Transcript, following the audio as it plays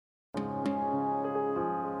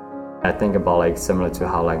I think about like similar to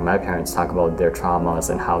how like my parents talk about their traumas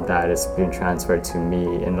and how that is being transferred to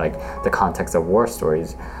me in like the context of war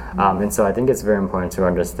stories. And so I think it's very important to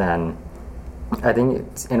understand. I think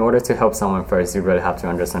in order to help someone first, you really have to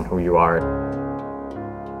understand who you are.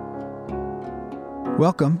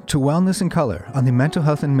 Welcome to Wellness in Color on the Mental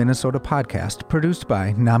Health in Minnesota podcast produced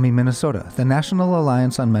by NAMI Minnesota, the National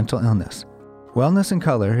Alliance on Mental Illness. Wellness in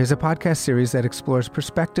Color is a podcast series that explores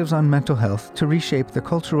perspectives on mental health to reshape the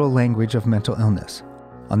cultural language of mental illness.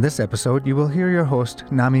 On this episode, you will hear your host,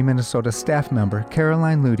 NAMI Minnesota staff member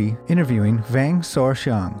Caroline Ludy, interviewing Vang Sor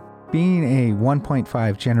Xiang. Being a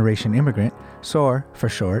 1.5 generation immigrant, Sor, for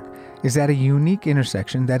short, is at a unique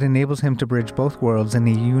intersection that enables him to bridge both worlds in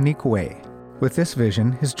a unique way. With this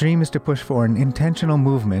vision, his dream is to push for an intentional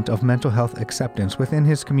movement of mental health acceptance within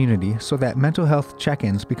his community so that mental health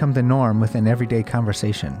check-ins become the norm within everyday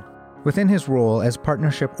conversation. Within his role as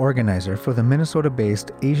partnership organizer for the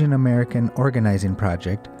Minnesota-based Asian American Organizing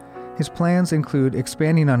Project, his plans include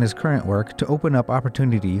expanding on his current work to open up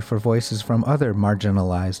opportunity for voices from other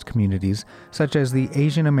marginalized communities, such as the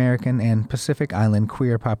Asian American and Pacific Island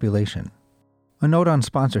queer population. A note on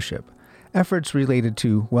sponsorship. Efforts related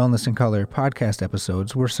to Wellness in Color podcast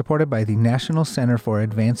episodes were supported by the National Center for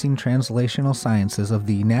Advancing Translational Sciences of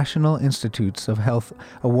the National Institutes of Health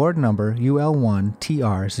Award Number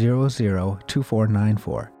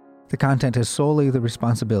UL1TR002494. The content is solely the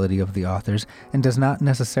responsibility of the authors and does not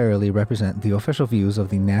necessarily represent the official views of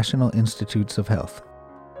the National Institutes of Health.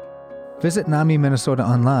 Visit NAMI Minnesota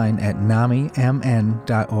online at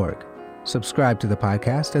namimn.org. Subscribe to the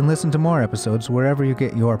podcast and listen to more episodes wherever you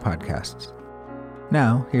get your podcasts.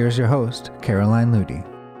 Now, here's your host, Caroline Ludy.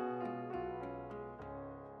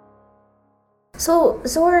 So,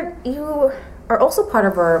 Sor, you are also part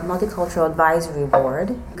of our Multicultural Advisory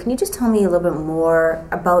Board. Can you just tell me a little bit more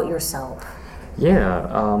about yourself? Yeah,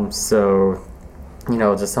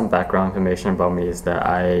 just some background information about me is that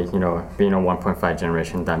being a 1.5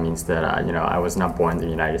 generation, that means that, I was not born in the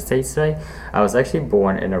United States, right? I was actually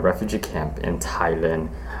born in a refugee camp in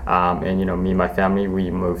Thailand. Me and my family,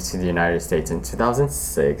 we moved to the United States in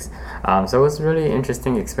 2006. So it was a really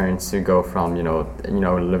interesting experience to go from,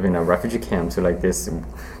 living in a refugee camp to like this,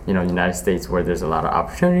 United States where there's a lot of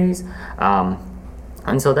opportunities.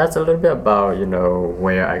 And so that's a little bit about,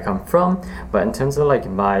 where I come from. But in terms of like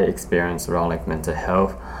my experience around like mental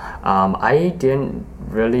health, I didn't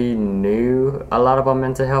really knew a lot about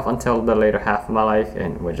mental health until the later half of my life,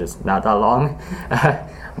 and which is not that long.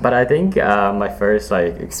 But I think my first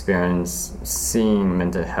like experience seeing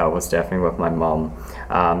mental health was definitely with my mom.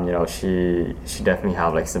 She definitely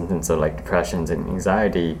had like symptoms of like depressions and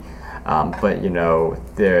anxiety. But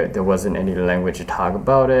there wasn't any language to talk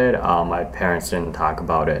about it. My parents didn't talk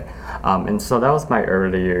about it, and so that was my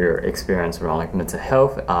earlier experience around like mental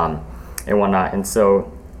health and whatnot. And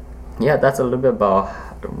so, yeah, that's a little bit about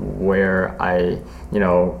where a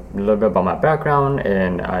little bit about my background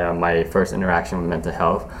and my first interaction with mental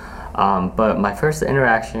health. But my first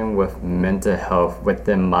interaction with mental health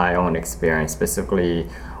within my own experience specifically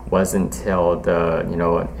was until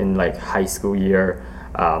in like high school year.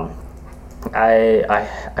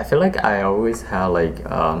 I feel like I always had like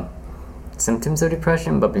symptoms of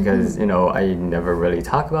depression, but because I never really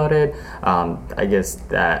talk about it, I guess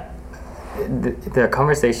that the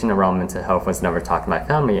conversation around mental health was never talked to my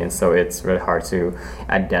family, and so it's really hard to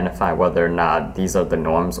identify whether or not these are the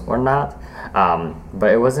norms or not.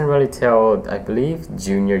 But it wasn't really till I believe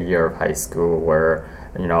junior year of high school where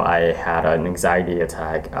I had an anxiety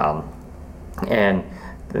attack, and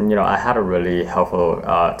I had a really helpful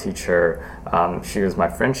teacher. She was my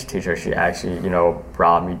French teacher. She actually,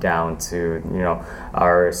 brought me down to,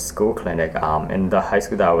 our school clinic. In the high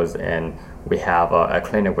school that I was in, we have a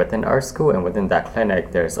clinic within our school, and within that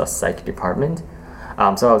clinic, there's a psych department.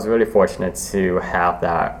 So I was really fortunate to have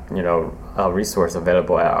that, a resource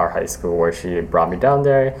available at our high school where she brought me down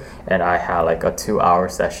there, and I had like a 2-hour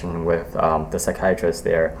session with the psychiatrist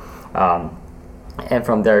there. And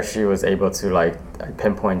from there, she was able to like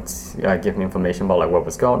pinpoint, give me information about like what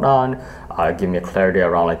was going on, give me a clarity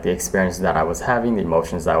around like the experiences that I was having, the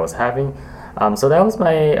emotions that I was having. So that was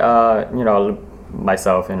my,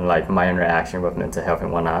 myself and like my interaction with mental health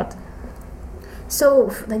and whatnot.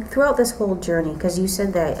 So, like throughout this whole journey, because you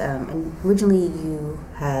said that originally you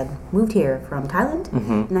had moved here from Thailand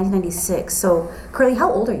in 1996. So, currently,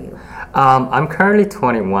 how old are you? I'm currently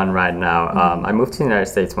 21 right now. I moved to the United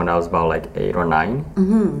States when I was about like 8 or 9.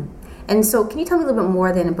 And so, can you tell me a little bit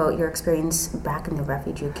more then about your experience back in the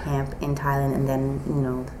refugee camp in Thailand, and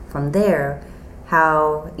then from there,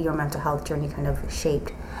 how your mental health journey kind of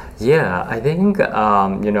shaped? Yeah, I think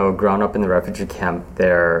growing up in the refugee camp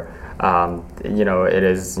there. It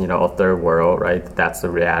is, a third world, right? That's the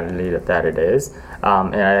reality that it is.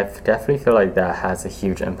 And I definitely feel like that has a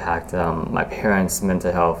huge impact on my parents'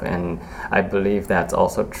 mental health, and I believe that's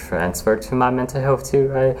also transferred to my mental health too,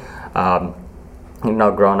 right?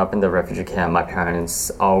 Growing up in the refugee camp, my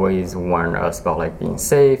parents always warned us about like being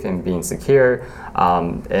safe and being secure.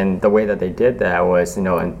 And the way that they did that was, and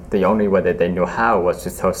the only way that they knew how was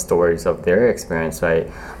to tell stories of their experience, right?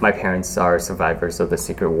 My parents are survivors of the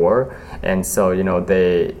Secret War, and so,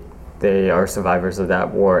 they are survivors of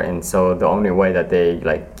that war, and so the only way that they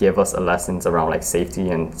like give us lessons around like safety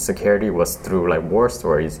and security was through like war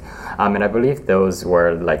stories, and I believe those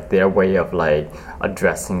were like their way of like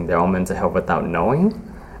addressing their own mental health without knowing.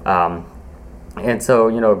 And so,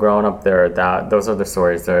 growing up there, those are the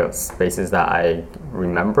stories, the spaces that I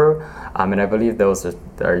remember, and I believe those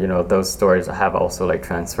those stories have also like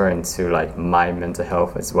transferred into like my mental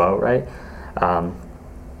health as well, right?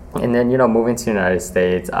 And then, moving to the United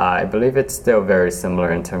States, I believe it's still very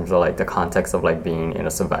similar in terms of like the context of like being in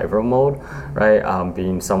a survival mode, right?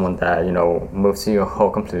 Being someone that, moves to a whole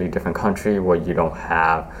completely different country where you don't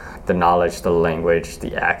have the knowledge, the language,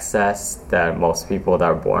 the access that most people that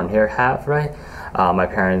are born here have, right? My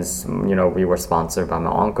parents, we were sponsored by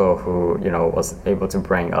my uncle who, was able to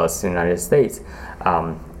bring us to the United States.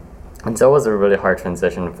 And so it was a really hard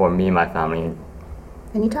transition for me and my family.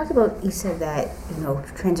 And you said that,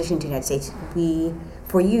 transitioning to the United States,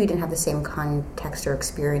 for you didn't have the same context or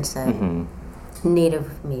experience that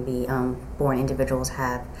native, maybe born individuals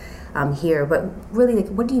have here. But really, like,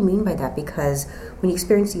 what do you mean by that? Because when you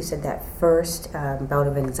experienced, you said that first bout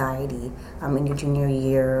of anxiety in your junior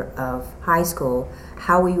year of high school,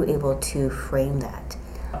 how were you able to frame that?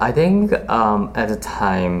 I think at the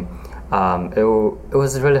time, it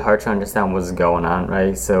was really hard to understand what's going on,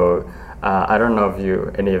 right? So I don't know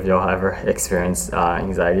if any of y'all ever experienced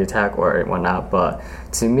anxiety attack or whatnot, but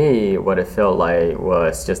to me, what it felt like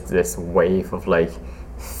was just this wave of like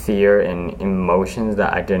fear and emotions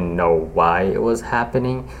that I didn't know why it was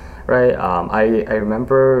happening, right? I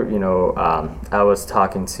remember, I was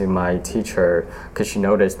talking to my teacher because she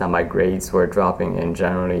noticed that my grades were dropping, and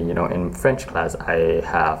generally, in French class, I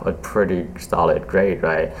have a pretty solid grade,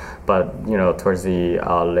 right? But, towards the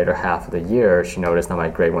later half of the year, she noticed that my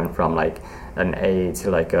grade went from like an A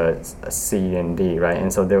to like a C and D, right?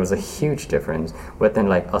 And so there was a huge difference within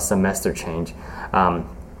like a semester change.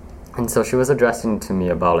 And so she was addressing to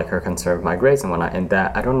me about like her concern with my grades and whatnot, and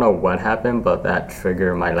that I don't know what happened, but that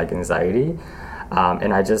triggered my like anxiety,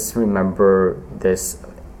 and I just remember this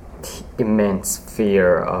immense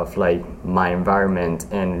fear of like my environment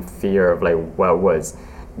and fear of like what was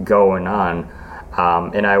going on,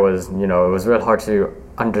 and I was, it was really hard to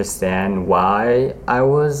understand why I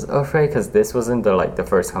was afraid, because this wasn't the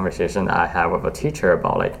first conversation I had with a teacher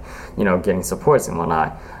about like, getting supports and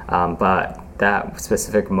whatnot, but that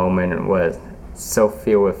specific moment was so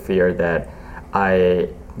filled with fear that I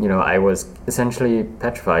was essentially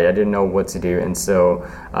petrified. I didn't know what to do, and so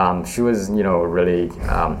she was, really.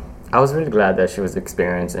 I was really glad that she was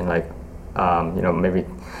experiencing like, maybe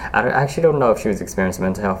I actually don't know if she was experiencing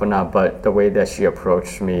mental health or not, but the way that she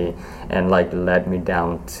approached me and like led me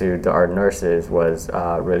down to our nurses was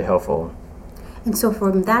really helpful. And so,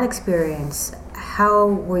 from that experience, how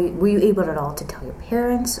were you able at all to tell your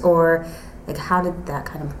parents, or like how did that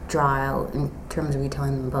kind of draw out in terms of you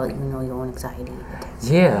telling them about your own anxiety attacks?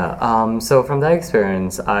 Yeah. So from that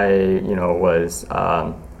experience, I was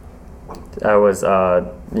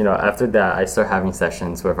after that I started having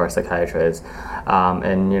sessions with our psychiatrist,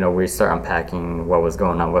 and we start unpacking what was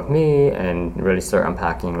going on with me and really start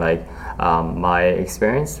unpacking like my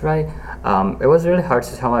experience, right? It was really hard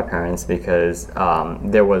to tell my parents because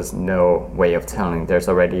there was no way of telling. There's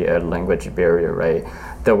already a language barrier, right?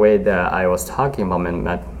 The way that I was talking about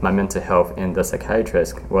my mental health in the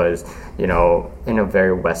psychiatrist was, in a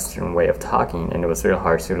very Western way of talking, and it was really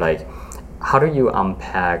hard to like, how do you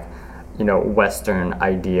unpack Western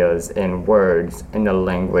ideas and words in a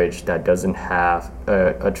language that doesn't have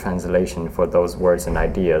a translation for those words and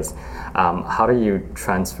ideas? How do you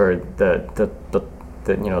transfer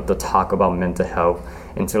the talk about mental health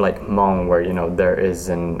into like Hmong, where there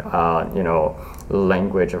isn't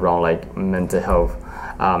language around like mental health,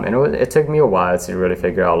 and it took me a while to really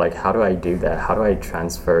figure out like, how do I do that? How do I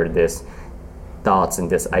transfer this thoughts and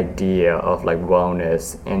this idea of like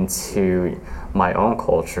wellness into my own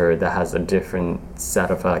culture that has a different set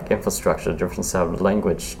of like infrastructure, different set of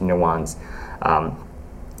language nuance.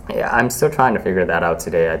 I'm still trying to figure that out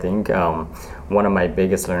today. I think one of my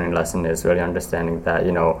biggest learning lessons is really understanding that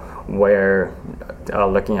where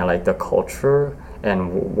looking at like the culture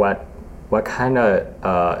and what what kind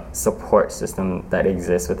of support system that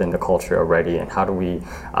exists within the culture already, and how do we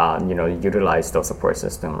utilize those support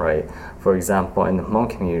system, right? For example, in the Hmong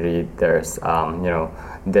community, there's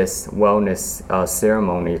this wellness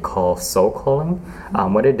ceremony called soul calling.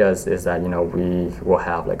 What it does is that we will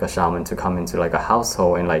have like a shaman to come into like a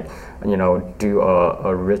household and like do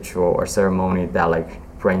a ritual or ceremony that like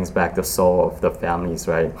brings back the soul of the families,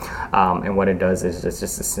 right? And what it does is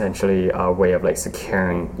just essentially a way of like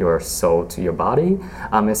securing your soul to your body.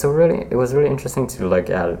 And so really, it was really interesting to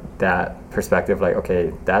look at that perspective, like,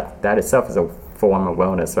 okay, that itself is a form of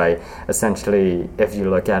wellness, right? Essentially, if you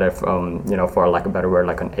look at it from, for lack of a better word,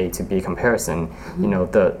 like an A to B comparison,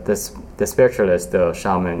 the spiritualist, the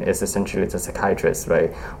shaman, is essentially the psychiatrist,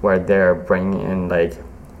 right? Where they're bringing in like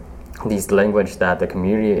these language that the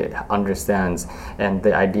community understands, and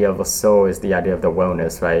the idea of a soul is the idea of the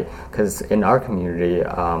wellness, right? Because in our community,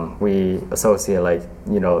 we associate like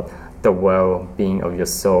the well-being of your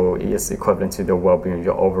soul is equivalent to the well-being of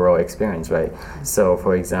your overall experience, right? So,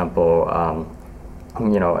 for example,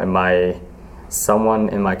 someone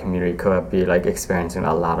in my community could be like experiencing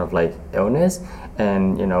a lot of like illness,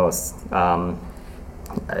 and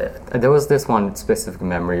there was this one specific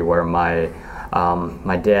memory where my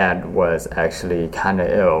dad was actually kind of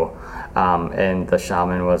ill, and the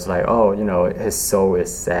shaman was like, oh, his soul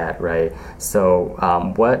is sad, right? So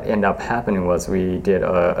what ended up happening was we did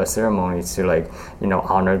a ceremony to like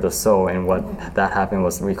honor the soul, and what that happened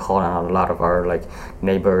was we called on a lot of our like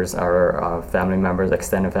neighbors, our family members,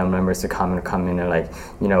 extended family members to come in and like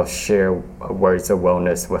share words of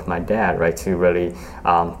wellness with my dad, right? To really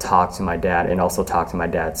talk to my dad and also talk to my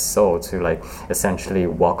dad's soul, to like essentially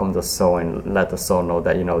welcome the soul and let the soul know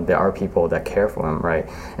that there are people that care for him, right?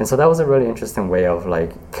 And so that was a really interesting way of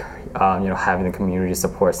like having the community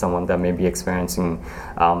support someone that may be experiencing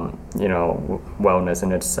wellness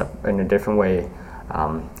in a different way.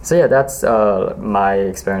 So yeah, that's my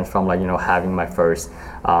experience from like having my first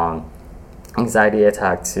anxiety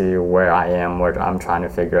attack to where I am, where I'm trying to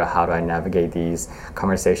figure out how do I navigate these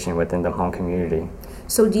conversations within the Hmong community.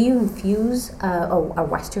 So do you infuse a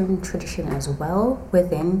Western tradition as well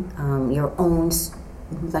within your own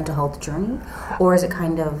mental health journey, or is it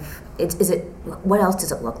kind of what else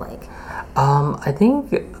does it look like? I think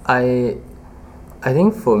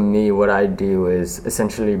for me, what I do is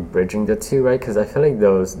essentially bridging the two, right? Because I feel like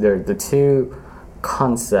the two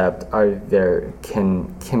concepts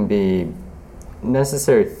can be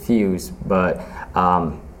necessarily fused, but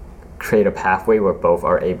create a pathway where both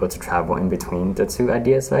are able to travel in between the two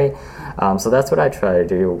ideas, right? So that's what I try to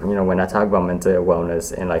do. When I talk about mental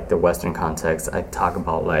wellness in like the Western context, I talk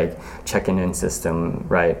about like checking in system,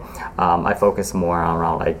 right? I focus more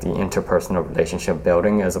around like the interpersonal relationship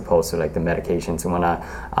building as opposed to like the medications. When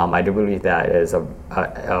I do believe that is a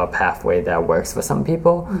pathway that works for some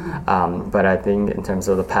people, but I think in terms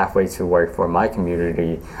of the pathway to work for my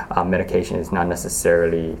community, medication is not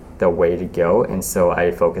necessarily the way to go, and so I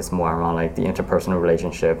focus more around like the interpersonal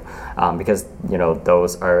relationship, because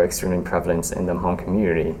those are extremely prevalent in the Hmong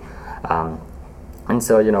community. And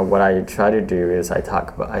so what I try to do is I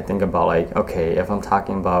think about like, okay, if I'm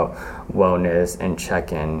talking about wellness and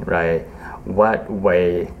check-in, right, what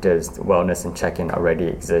way does wellness and check-in already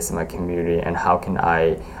exist in my community, and how can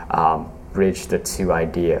I bridge the two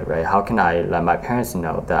ideas, right? How can I let my parents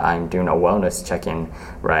know that I'm doing a wellness check-in,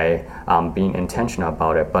 right? Being intentional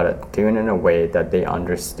about it, but doing it in a way that they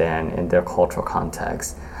understand in their cultural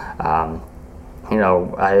context. I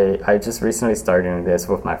just recently started this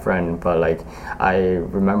with my friend, but like I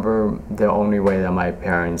remember the only way that my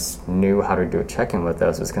parents knew how to do a check-in with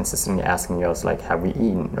us was consistently asking us like, have we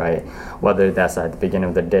eaten, right? Whether that's at the beginning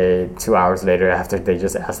of the day, 2 hours later after they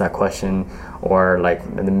just asked that question, or like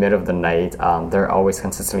in the middle of the night, they're always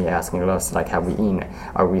consistently asking us like, have we eaten?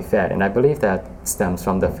 Are we fed? And I believe that stems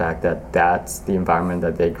from the fact that that's the environment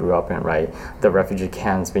that they grew up in, right? The refugee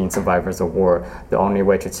camps, being survivors of war, the only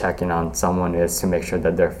way to check in on someone is to make sure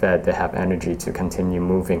that they're fed, they have energy to continue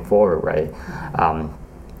moving forward, right?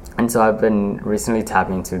 And so I've been recently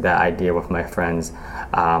tapping into that idea with my friends,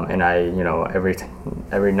 and I,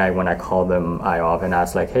 every night when I call them, I often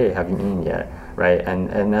ask like, hey, have you eaten yet? Right,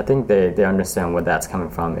 and I think they understand where that's coming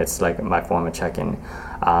from. It's like my form of check-in,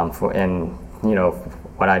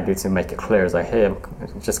 what I do to make it clear is like, hey, I'm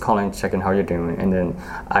just calling, checking how you're doing, and then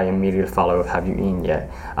I immediately follow with, have you eaten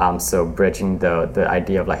yet? So bridging the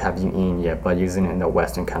idea of like, have you eaten yet, but using it in the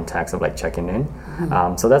Western context of like checking in.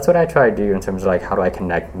 So that's what I try to do in terms of like, how do I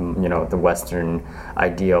connect, the Western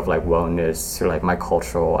idea of like wellness to like my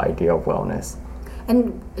cultural idea of wellness.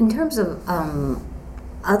 And in terms of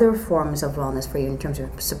other forms of wellness for you, in terms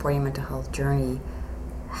of supporting mental health journey,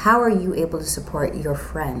 how are you able to support your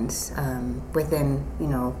friends within,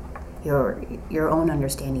 your own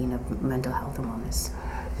understanding of mental health and wellness?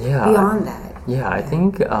 Yeah. Beyond that. Yeah, I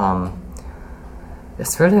think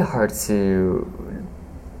it's really hard to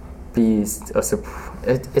be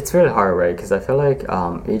it's really hard, right? Because I feel like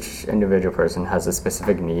each individual person has a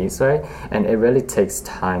specific needs, right? And it really takes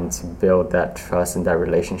time to build that trust and that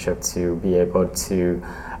relationship to be able to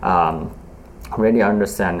really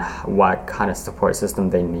understand what kind of support system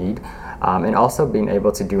they need. And also being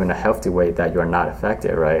able to do in a healthy way that you're not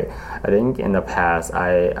affected, right? I think in the past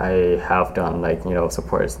I have done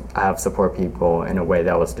support people in a way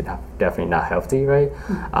that was definitely not healthy, right?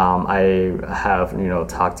 I have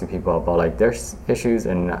talked to people about like their issues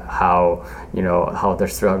and how they're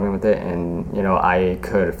struggling with it, and I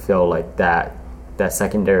could feel like that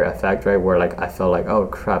secondary effect, right? Where like I feel like, oh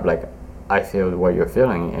crap, like I feel what you're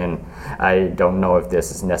feeling, and I don't know if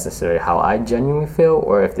this is necessarily how I genuinely feel,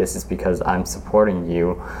 or if this is because I'm supporting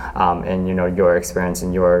you, and your experience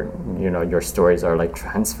and your stories are like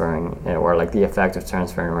transferring, or like the effect of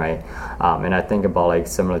transferring, right? And I think about like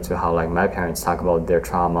similar to how like my parents talk about their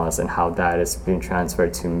traumas and how that is being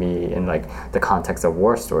transferred to me in like the context of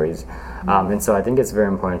war stories, and so I think it's very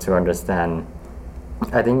important to understand.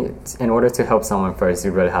 I think in order to help someone first, you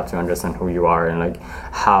really have to understand who you are and like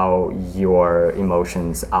how your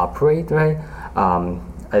emotions operate, right?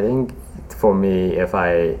 I think for me, if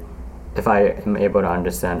I am able to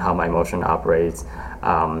understand how my emotion operates,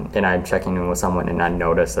 and I'm checking in with someone and I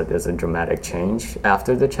notice that there's a dramatic change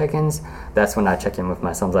after the check-ins, that's when I check in with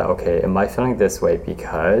myself, like, okay, am I feeling this way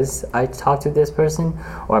because I talked to this person,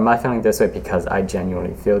 or am I feeling this way because I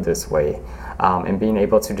genuinely feel this way? And being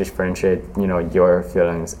able to differentiate, your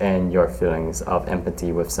feelings and your feelings of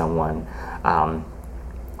empathy with someone.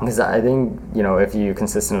 Because I think, if you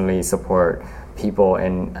consistently support people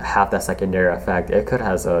and have that secondary effect, it could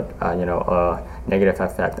have a negative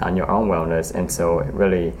effect on your own wellness. And so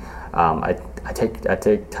really, I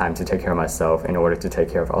take time to take care of myself in order to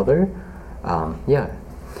take care of others. Yeah.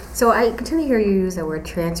 So I continue to hear you use the word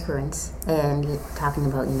transference, and you're talking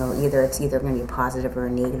about, it's either going to be a positive or a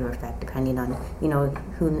negative effect depending on,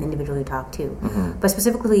 who the individual you talk to. Mm-hmm. But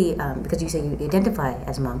specifically, because you say you identify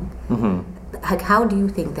as Hmong, like how do you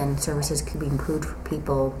think then services could be improved for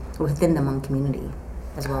people within the Hmong community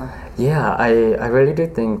as well? Yeah, I really do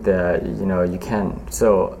think that, you can.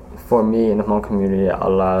 So for me in the Hmong community, a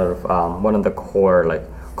lot of, one of the core, like,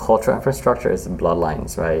 cultural infrastructure is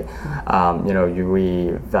bloodlines, right?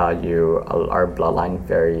 We value our bloodline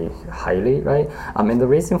very highly, right? And the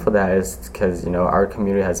reason for that is because, our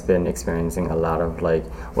community has been experiencing a lot of like,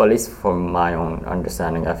 well, at least from my own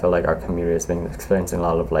understanding, I feel like our community has been experiencing a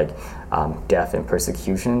lot of like death and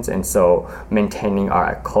persecutions. And so maintaining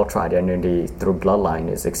our cultural identity through bloodline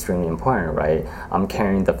is extremely important, right?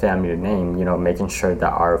 Carrying the family name, making sure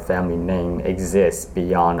that our family name exists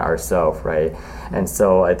beyond ourselves, right? And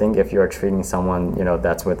so I think if you're treating someone,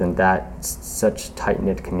 that's within that such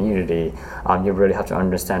tight-knit community, you really have to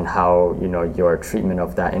understand how, your treatment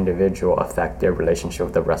of that individual affect their relationship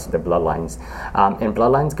with the rest of the bloodlines. And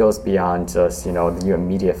bloodlines goes beyond just, your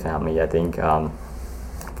immediate family. I think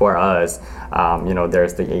for us,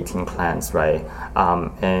 there's the 18 clans, right?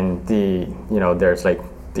 And there's like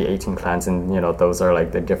the 18 clans, and those are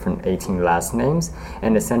like the different 18 last names,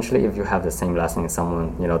 and essentially if you have the same last name as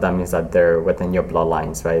someone, that means that they're within your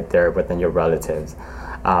bloodlines, right? They're within your relatives,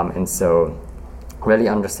 and so really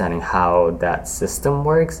understanding how that system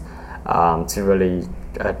works, to really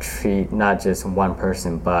treat not just one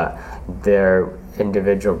person but their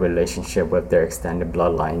individual relationship with their extended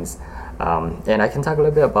bloodlines. And I can talk a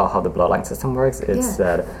little bit about how the bloodline system works. It's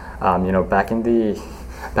that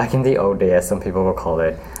back in the old days, as some people will call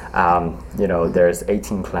it, there's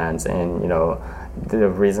 18 clans, and the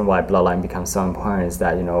reason why bloodline becomes so important is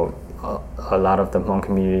that a lot of the Hmong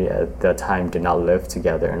community at the time did not live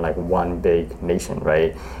together in like one big nation,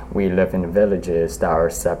 right? We live in villages that are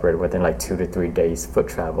separate within like 2 to 3 days foot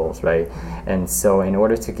travels, right? And so in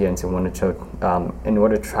order to get into in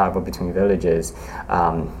order to travel between villages,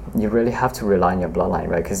 you really have to rely on your bloodline,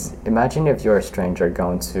 right? Because imagine if you're a stranger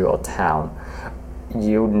going to a town,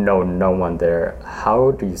 you know no one there.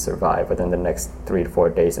 How do you survive within the next 3 to 4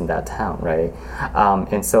 days in that town, right?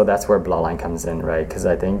 And so that's where bloodline comes in, right? Because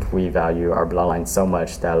I think we value our bloodline so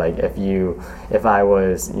much that like if I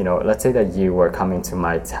was, let's say that you were coming to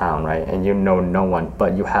my town, right? And you know no one,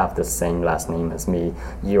 but you have the same last name as me,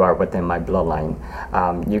 you are within my bloodline.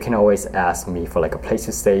 You can always ask me for like a place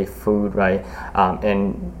to stay, food, right?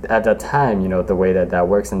 And at that time, the way that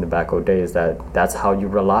works in the back old days, that's how you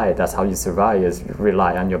rely, that's how you survive, is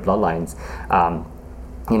rely on your bloodlines.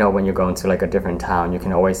 when you go into like a different town, you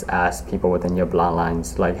can always ask people within your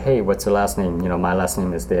bloodlines, like, hey, what's your last name? My last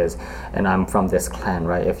name is this, and I'm from this clan,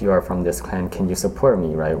 right? If you are from this clan, can you support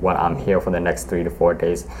me, right? While I'm here for the next 3 to 4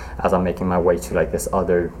 days as I'm making my way to like this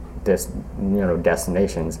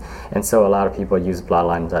destinations. And so a lot of people use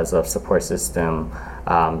bloodlines as a support system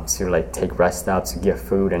to like take rest out, to give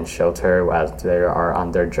food and shelter as they are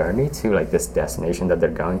on their journey to like this destination that they're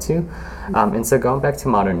going to. And so going back to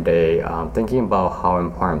modern day, thinking about how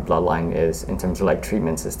important bloodline is in terms of like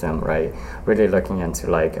treatment system, right? Really looking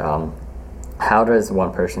into like how does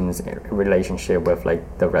one person's relationship with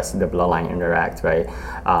like the rest of the bloodline interact, right?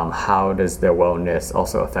 How does their wellness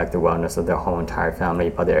also affect the wellness of their whole entire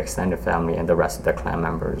family, but their extended family and the rest of their clan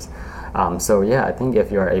members? So yeah, I think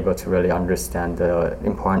if you're able to really understand the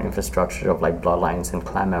important infrastructure of like bloodlines and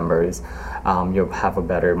clan members, you'll have a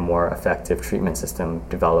better, more effective treatment system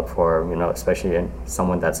developed for, especially in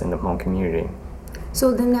someone that's in the Hmong community.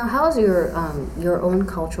 So then now, how is your own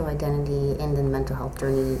cultural identity and the mental health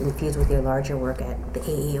journey infused with your larger work at the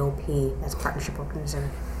AAOP as partnership organizer?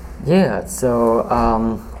 Yeah, so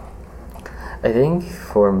I think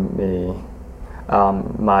for me,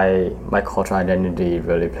 my cultural identity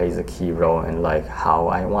really plays a key role in like how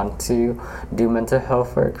I want to do mental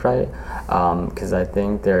health work, right? Because I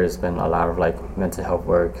think there's been a lot of like mental health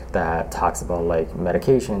work that talks about like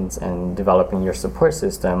medications and developing your support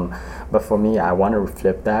system, but for me, I want to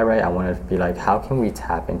flip that, right? I want to be like, how can we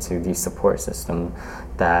tap into the support system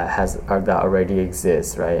that already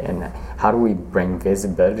exists, right? And how do we bring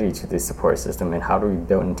visibility to the support system, and how do we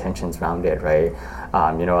build intentions around it, right?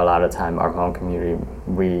 A lot of time our Hmong community,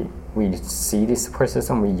 we see the support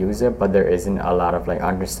system, we use it, but there isn't a lot of like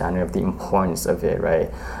understanding of the importance of it, right?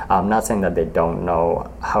 I'm not saying that they don't know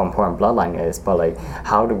how important bloodline is, but like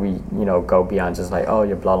how do we go beyond just like, oh,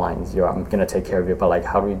 your bloodlines, I'm gonna take care of you, but like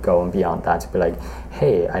how do we go and beyond that to be like,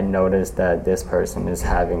 hey, I noticed that this person is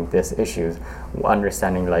having this issues,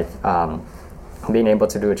 understanding like being able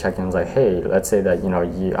to do a check-in, like, hey, let's say that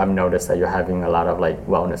I've noticed that you're having a lot of like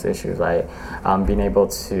wellness issues, right? Being able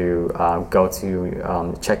to go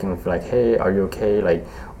to check in with like, hey, are you okay? Like,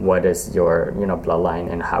 what is your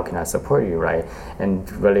bloodline, and how can I support you, right?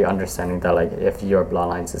 And really understanding that like if your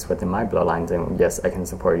bloodlines is within my bloodlines, then yes, I can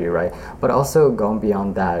support you, right? But also going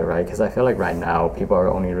beyond that, right? Because I feel like right now people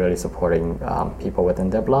are only really supporting people within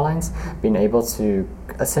their bloodlines, being able to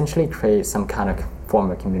essentially create some kind of form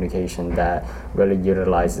of communication that really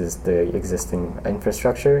utilizes the existing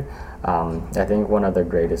infrastructure. I think one of the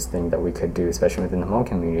greatest things that we could do, especially within the Hmong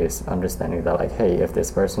community, is understanding that like, hey, if this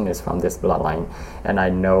person is from this bloodline and I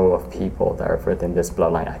know of people that are within this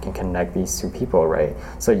bloodline, I can connect these two people, right?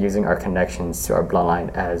 So using our connections to our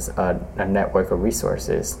bloodline as a network of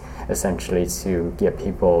resources, essentially to get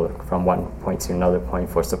people from one point to another point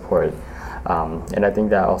for support. And I think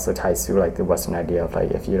that also ties to like the Western idea of like,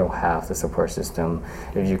 if you don't have the support system,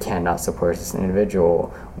 if you cannot support this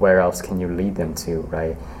individual, where else can you lead them to,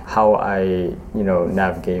 right? How I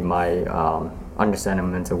navigate my understanding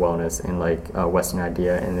of mental wellness in like a Western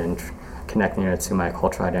idea, and then connecting it to my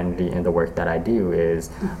cultural identity in the work that I do is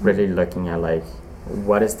really looking at like,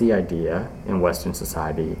 what is the idea in Western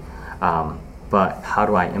society, but how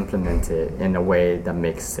do I implement it in a way that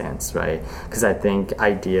makes sense, right? Because I think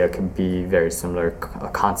idea can be very similar,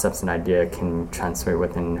 concepts and idea can transfer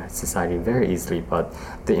within society very easily, but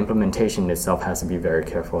the implementation itself has to be very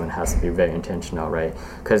careful and has to be very intentional, right?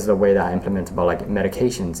 Because the way that I implement about like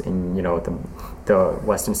medications in the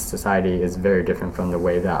Western society is very different from the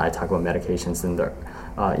way that I talk about medications in the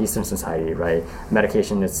Eastern society, right?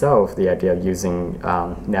 Medication itself, the idea of using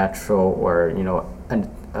natural or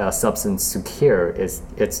a substance to cure is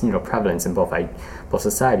its prevalence in both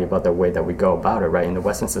society, but the way that we go about it, right? In the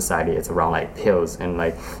Western society, it's around like pills and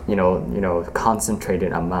like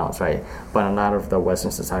concentrated amounts, right? But in a lot of the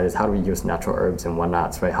Western societies, how do we use natural herbs and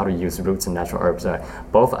whatnots, right? How do we use roots and natural herbs?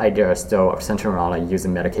 Both ideas are still centered around like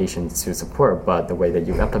using medications to support, but the way that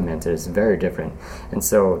you implement it is very different. And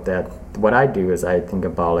so that what I do is I think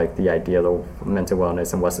about like the idea of mental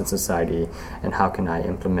wellness in Western society, and how can I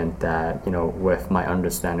implement that with my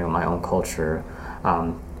understanding of my own culture.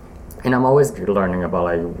 And I'm always learning about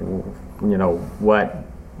like what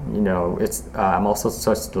it's I'm also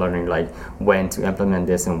just learning like when to implement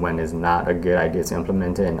this and when is not a good idea to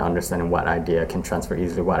implement it, and understanding what idea can transfer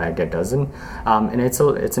easily, what idea doesn't. And it's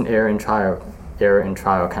an error and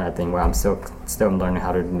trial kind of thing, where I'm still learning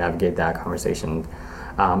how to navigate that conversation.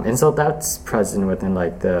 And so that's present within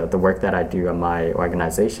like the work that I do in my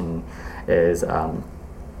organization is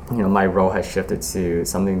my role has shifted to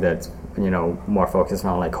something that's more focused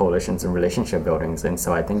on like coalitions and relationship buildings. And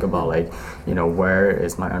so I think about like where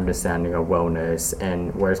is my understanding of wellness,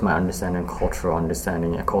 and where's my understanding of cultural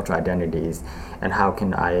understanding and cultural identities, and how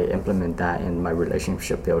can I implement that in my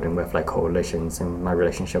relationship building with like coalitions, and my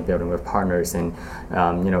relationship building with partners, and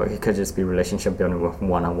it could just be relationship building with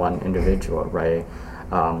one-on-one individual, right?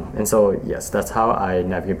 And so yes, that's how I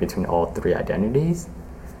navigate between all three identities.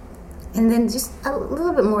 And then just a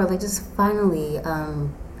little bit more, like just finally,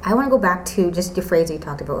 I want to go back to just the phrase that you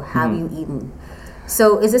talked about, have you eaten?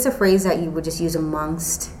 So is this a phrase that you would just use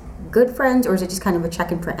amongst good friends, or is it just kind of a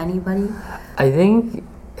check-in for anybody? I think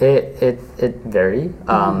it vary.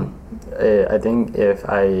 I think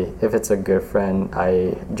if it's a good friend,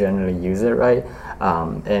 I generally use it, right?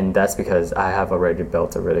 And that's because I have already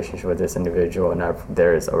built a relationship with this individual, and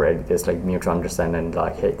there is already this like mutual understanding,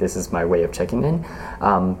 like, hey, this is my way of checking in.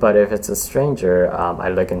 But if it's a stranger, I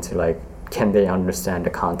look into like, can they understand the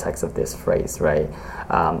context of this phrase, right?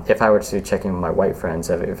 If I were to check in with my white friends,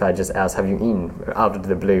 if I just ask, have you eaten, out of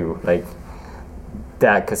the blue, like,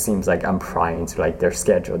 that seems like I'm prying to like their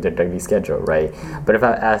schedule, their daily schedule, right? But if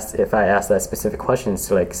I ask that specific questions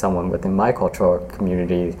to like someone within my cultural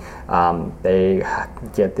community, they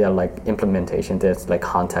get their like implementation, this like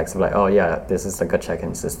context of like, oh yeah, this is like a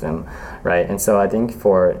check-in system, right? And so I think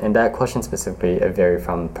in that question specifically, it varies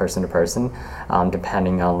from person to person,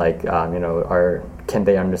 depending on like can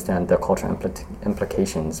they understand the cultural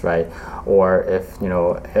implications, right? Or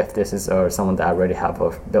if this is someone that I already have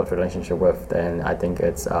a built relationship with, then I think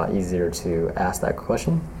it's easier to ask that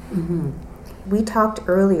question. Mm-hmm. We talked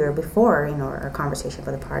earlier before our conversation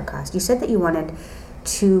for the podcast. You said that you wanted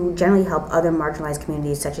to generally help other marginalized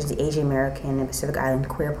communities such as the Asian American and Pacific Island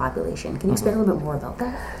queer population. Can you explain a little bit more about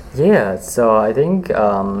that? Yeah, so I think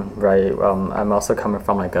I'm also coming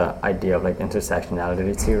from like an idea of like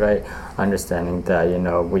intersectionality too, right? Understanding that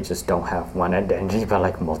we just don't have one identity but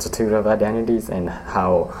like multitude of identities, and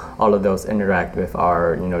how all of those interact with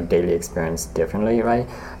our daily experience differently, right?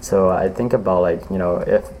 So I think about like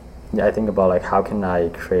how can I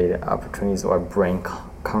create opportunities or bring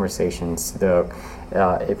conversations to the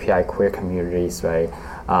API queer communities, right?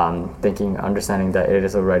 Understanding that it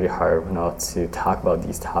is already hard to talk about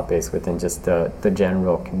these topics within just the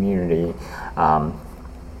general community.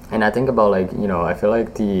 And I think about I feel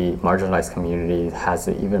like the marginalized community has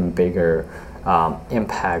an even bigger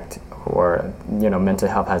impact, or mental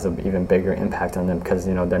health has an even bigger impact on them, because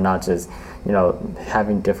they're not just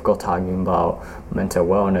having difficult talking about mental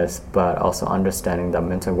wellness, but also understanding that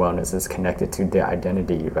mental wellness is connected to their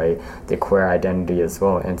identity, right? Their queer identity as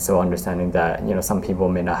well. And so understanding that some people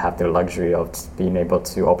may not have the luxury of being able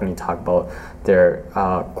to openly talk about their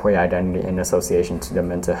queer identity in association to their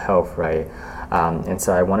mental health, right? And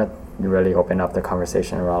so I want to really open up the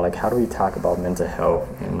conversation around like, how do we talk about mental health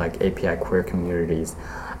in like API queer communities?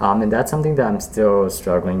 And that's something that I'm still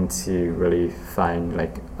struggling to really find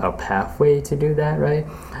like a pathway to do that, right?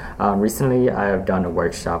 Recently, I have done a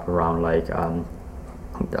workshop around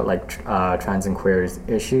trans and queer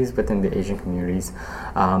issues within the Asian communities,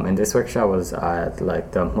 and this workshop was at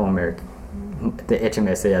like the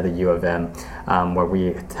HMSA at the U of M, where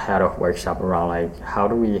we had a workshop around like, how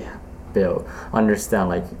do we understand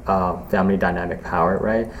like family dynamic power,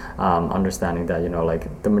 right? Understanding that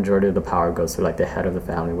like the majority of the power goes to like the head of the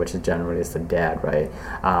family, which is generally is the dad, right?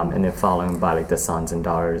 And then following by like the sons and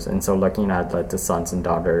daughters. And so looking at like the sons and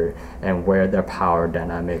daughter and where their power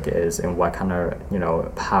dynamic is, and what kind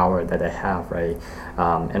of power that they have, right?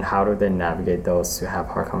 And how do they navigate those to have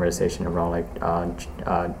hard conversation around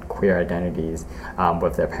like queer identities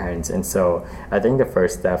with their parents. And so I think the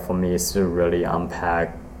first step for me is to really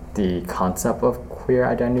unpack the concept of queer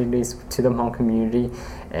identities to the Hmong community,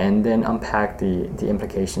 and then unpack the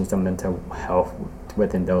implications of mental health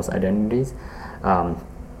within those identities. I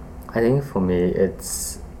think for me, it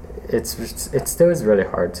still is really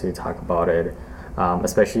hard to talk about it,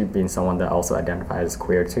 especially being someone that also identifies as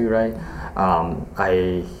queer too, right?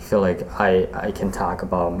 I feel like I can talk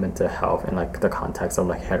about mental health in like the context of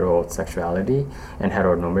like heterosexuality and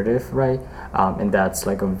heteronormative, right? And that's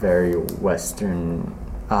like a very Western,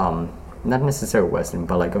 not necessarily Western,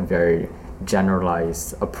 but like a very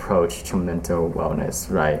generalized approach to mental wellness,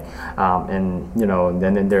 right? And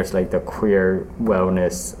then there's like the queer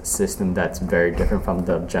wellness system that's very different from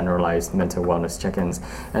the generalized mental wellness check-ins.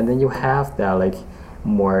 And then you have that like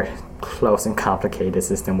more close and complicated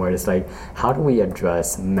system where it's like, how do we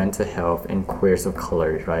address mental health in queers of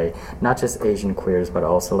color, right? Not just Asian queers, but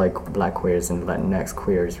also like Black queers and Latinx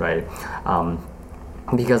queers, right?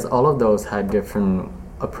 Because all of those had different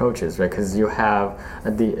approaches, right? Because you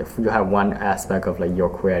have one aspect of like your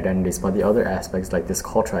queer identities, but the other aspects like this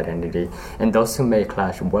cultural identity, and those two may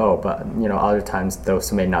clash well, but other times those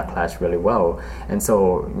two may not clash really well. And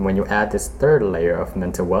so when you add this third layer of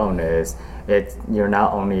mental wellness, you're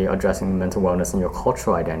not only addressing mental wellness in your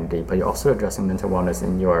cultural identity, but you're also addressing mental wellness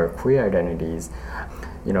in your queer identities.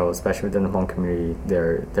 Especially within the Hmong community,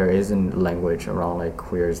 there isn't language around like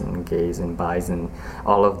queers and gays and bis and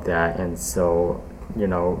all of that. And so,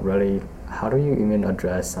 really, how do you even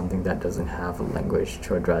address something that doesn't have a language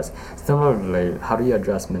to address? Similarly, how do you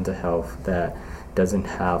address mental health that doesn't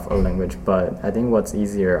have a language? But I think what's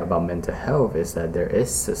easier about mental health is that there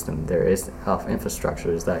is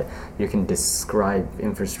infrastructures that you can describe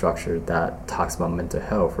infrastructure that talks about mental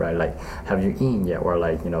health, right? Like, have you eaten yet? Or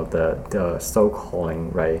like, the soul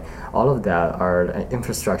calling, right? All of that are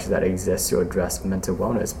infrastructure that exists to address mental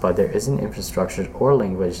wellness, but there isn't infrastructure or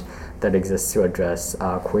language that exists to address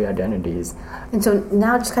queer identities. And so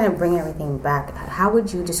now, just kind of bring everything back, how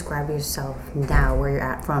would you describe yourself now, where you're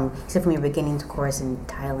at from your beginning to course in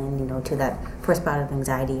Thailand, to that first bout of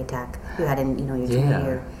anxiety attack you had in, your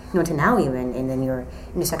junior year, to now even, and then your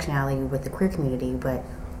intersectionality with the queer community? But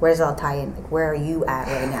where does it all tie in? Like, where are you at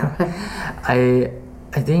right now? I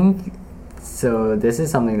think, so this is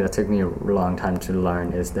something that took me a long time to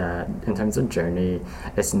learn, is that in terms of journey,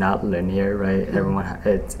 it's not linear, right? Everyone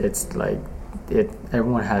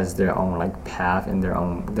has their own like path and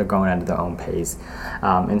they're going at their own pace,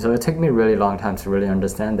 and so it took me a really long time to really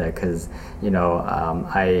understand that, because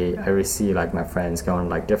I receive like my friends going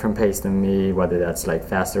like different pace than me, whether that's like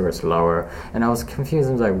faster or slower, and I was confused.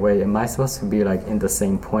 I was like, wait, am I supposed to be like in the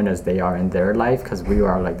same point as they are in their life? Because we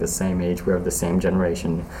are like the same age, we're the same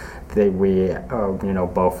generation. We are,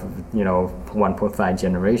 both, 1.5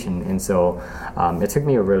 generation. And so it took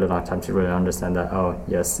me a really long time to really understand that, oh,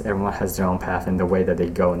 yes, everyone has their own path, and the way that they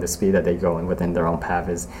go and the speed that they go and within their own path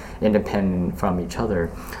is independent from each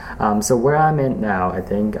other. So where I'm at now, I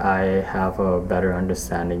think I have a better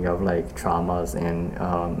understanding of like traumas and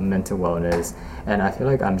mental wellness. And I feel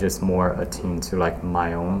like I'm just more attuned to like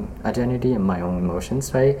my own identity and my own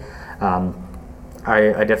emotions, right?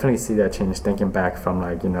 I definitely see that change thinking back from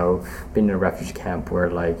like, being in a refugee camp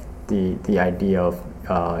where like the idea of,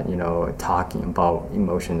 talking about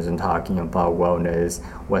emotions and talking about wellness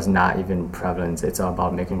was not even prevalent. It's all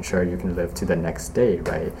about making sure you can live to the next day,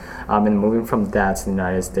 right? And moving from that to the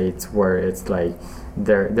United States, where it's like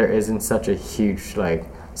there isn't such a huge like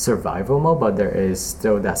survival mode, but there is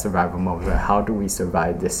still that survival mode. Like, how do we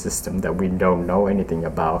survive this system that we don't know anything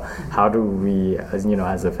about? How do we, as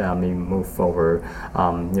a family, move forward?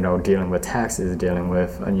 Dealing with taxes, dealing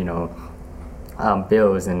with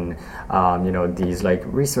bills, and these like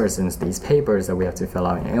resources, these papers that we have to fill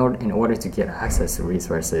out in order to get access to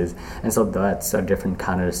resources. And so that's a different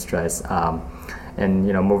kind of stress. And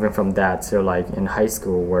moving from that to like in high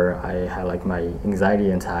school, where I had like my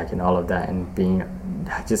anxiety attack and all of that, and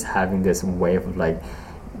just having this wave of like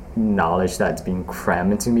knowledge that's being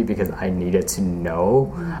crammed into me because I needed to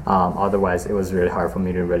know. Otherwise, it was really hard for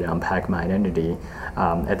me to really unpack my identity.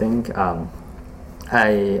 I think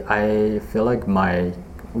I feel like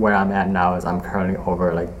where I'm at now is I'm currently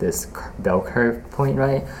over like this bell curve point,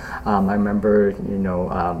 right? I remember,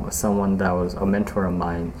 someone that was a mentor of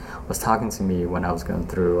mine was talking to me when I was going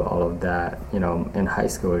through all of that, in high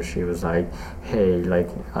school. She was like, hey, like,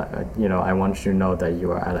 I want you to know that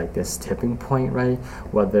you are at like this tipping point, right?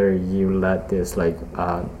 Whether you let this like,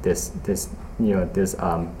 this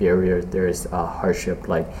barrier, there's hardship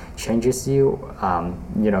like changes you,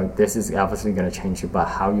 this is obviously going to change you, but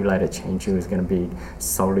how you let it change you is going to be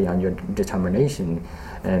solely on your determination.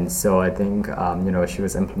 And so I think there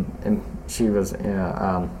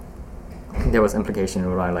was implication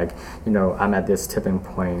around like, I'm at this tipping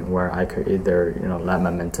point where I could either let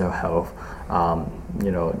my mental health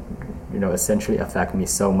essentially affect me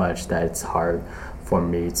so much that it's hard for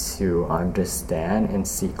me to understand and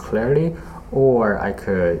see clearly, or I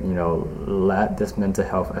could, let this mental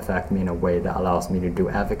health affect me in a way that allows me to do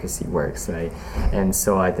advocacy works, right? And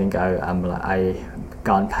so I think I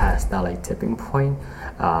gone past that like tipping point,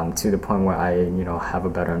 to the point where I, have a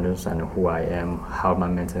better understanding of who I am, how my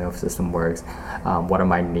mental health system works, what are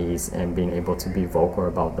my needs, and being able to be vocal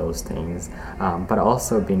about those things, but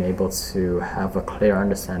also being able to have a clear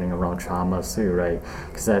understanding around trauma too, right?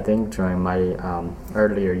 Because I think during my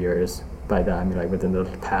earlier years, by that I mean like within the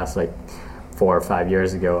past like 4 or 5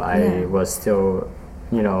 years ago, I was still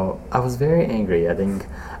I was very angry. I think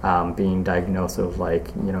being diagnosed with like,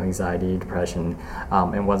 anxiety, depression,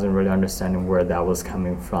 and wasn't really understanding where that was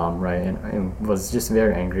coming from, right? And was just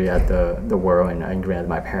very angry at the world and angry at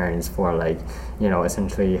my parents for like,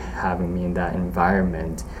 essentially having me in that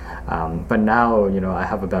environment. But now, I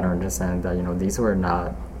have a better understanding that,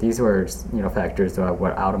 these were factors that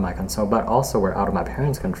were out of my control, but also were out of my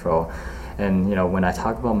parents' control. And, when I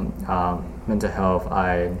talk about mental health,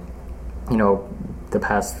 the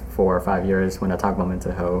past 4 or 5 years when I talk about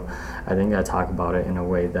mental health, I think I talk about it in a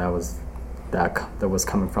way that was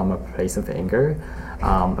coming from a place of anger,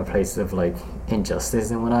 a place of like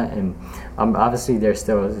injustice and whatnot. And obviously there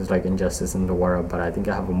still is like injustice in the world, but I think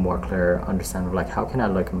I have a more clear understanding of like how can I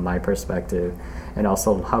look at my perspective, and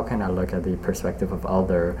also how can I look at the perspective of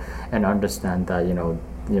other and understand that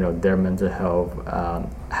their mental health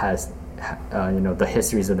has the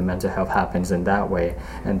histories of the mental health happens in that way,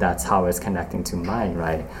 and that's how it's connecting to mine,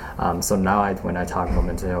 right? So now when I talk about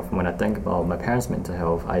mental health, when I think about my parents' mental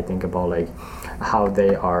health, I think about like how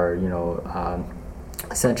they are,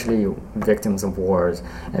 essentially victims of wars,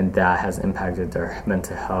 and that has impacted their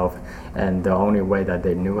mental health. And the only way that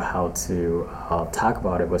they knew how to talk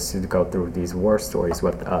about it was to go through these war stories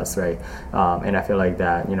with us, right? And I feel like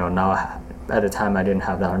that, now at the time I didn't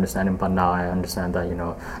have that understanding, but now I understand that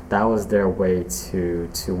that was their way to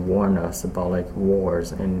warn us about like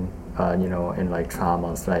wars and and like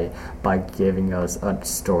traumas, like by giving us a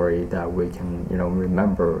story that we can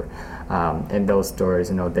remember. And those stories,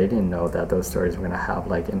 they didn't know that those stories were gonna have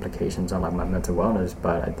like implications on like my mental wellness.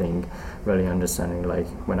 But I think really understanding, like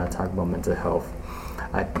when I talk about mental health,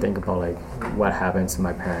 I think about like what happens to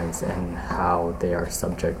my parents and how they are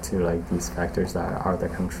subject to like these factors that are out of their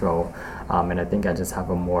control. And I think I just have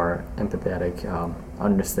a more empathetic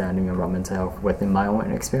understanding around mental health within my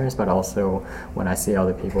own experience, but also when I see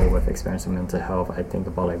other people with experience in mental health, I think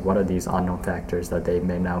about like what are these unknown factors that they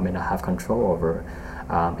may not have control over,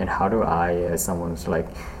 and how do I, as someone's like,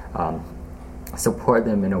 support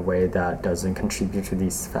them in a way that doesn't contribute to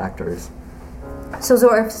these factors. So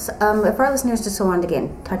Zora, if our listeners just wanted to get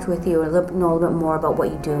in touch with you or know a little bit more about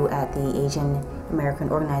what you do at the Asian American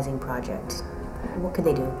Organizing Project, what could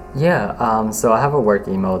they do? Yeah, so I have a work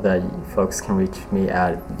email that folks can reach me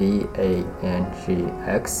at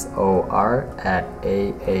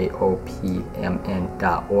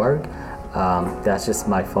vangxor@aaopmn.org. That's just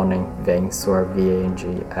my full name, Vangsor,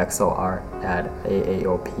 VANGXOR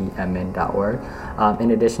 @aaopmn.org.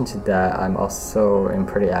 In addition to that, I'm also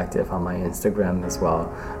pretty active on my Instagram as well.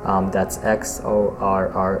 That's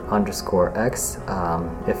XORR_X.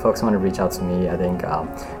 If folks want to reach out to me, I think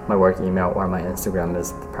my work email or my Instagram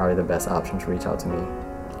is probably the best option to reach out to me.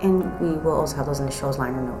 And we will also have those in the show's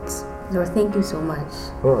liner notes. Zora, thank you so much.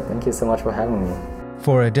 Cool, thank you so much for having me.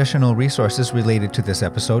 For additional resources related to this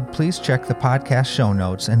episode, please check the podcast show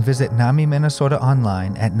notes and visit NAMI Minnesota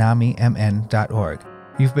online at namimn.org.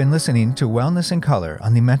 You've been listening to Wellness in Color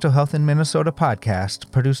on the Mental Health in Minnesota podcast,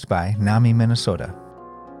 produced by NAMI Minnesota.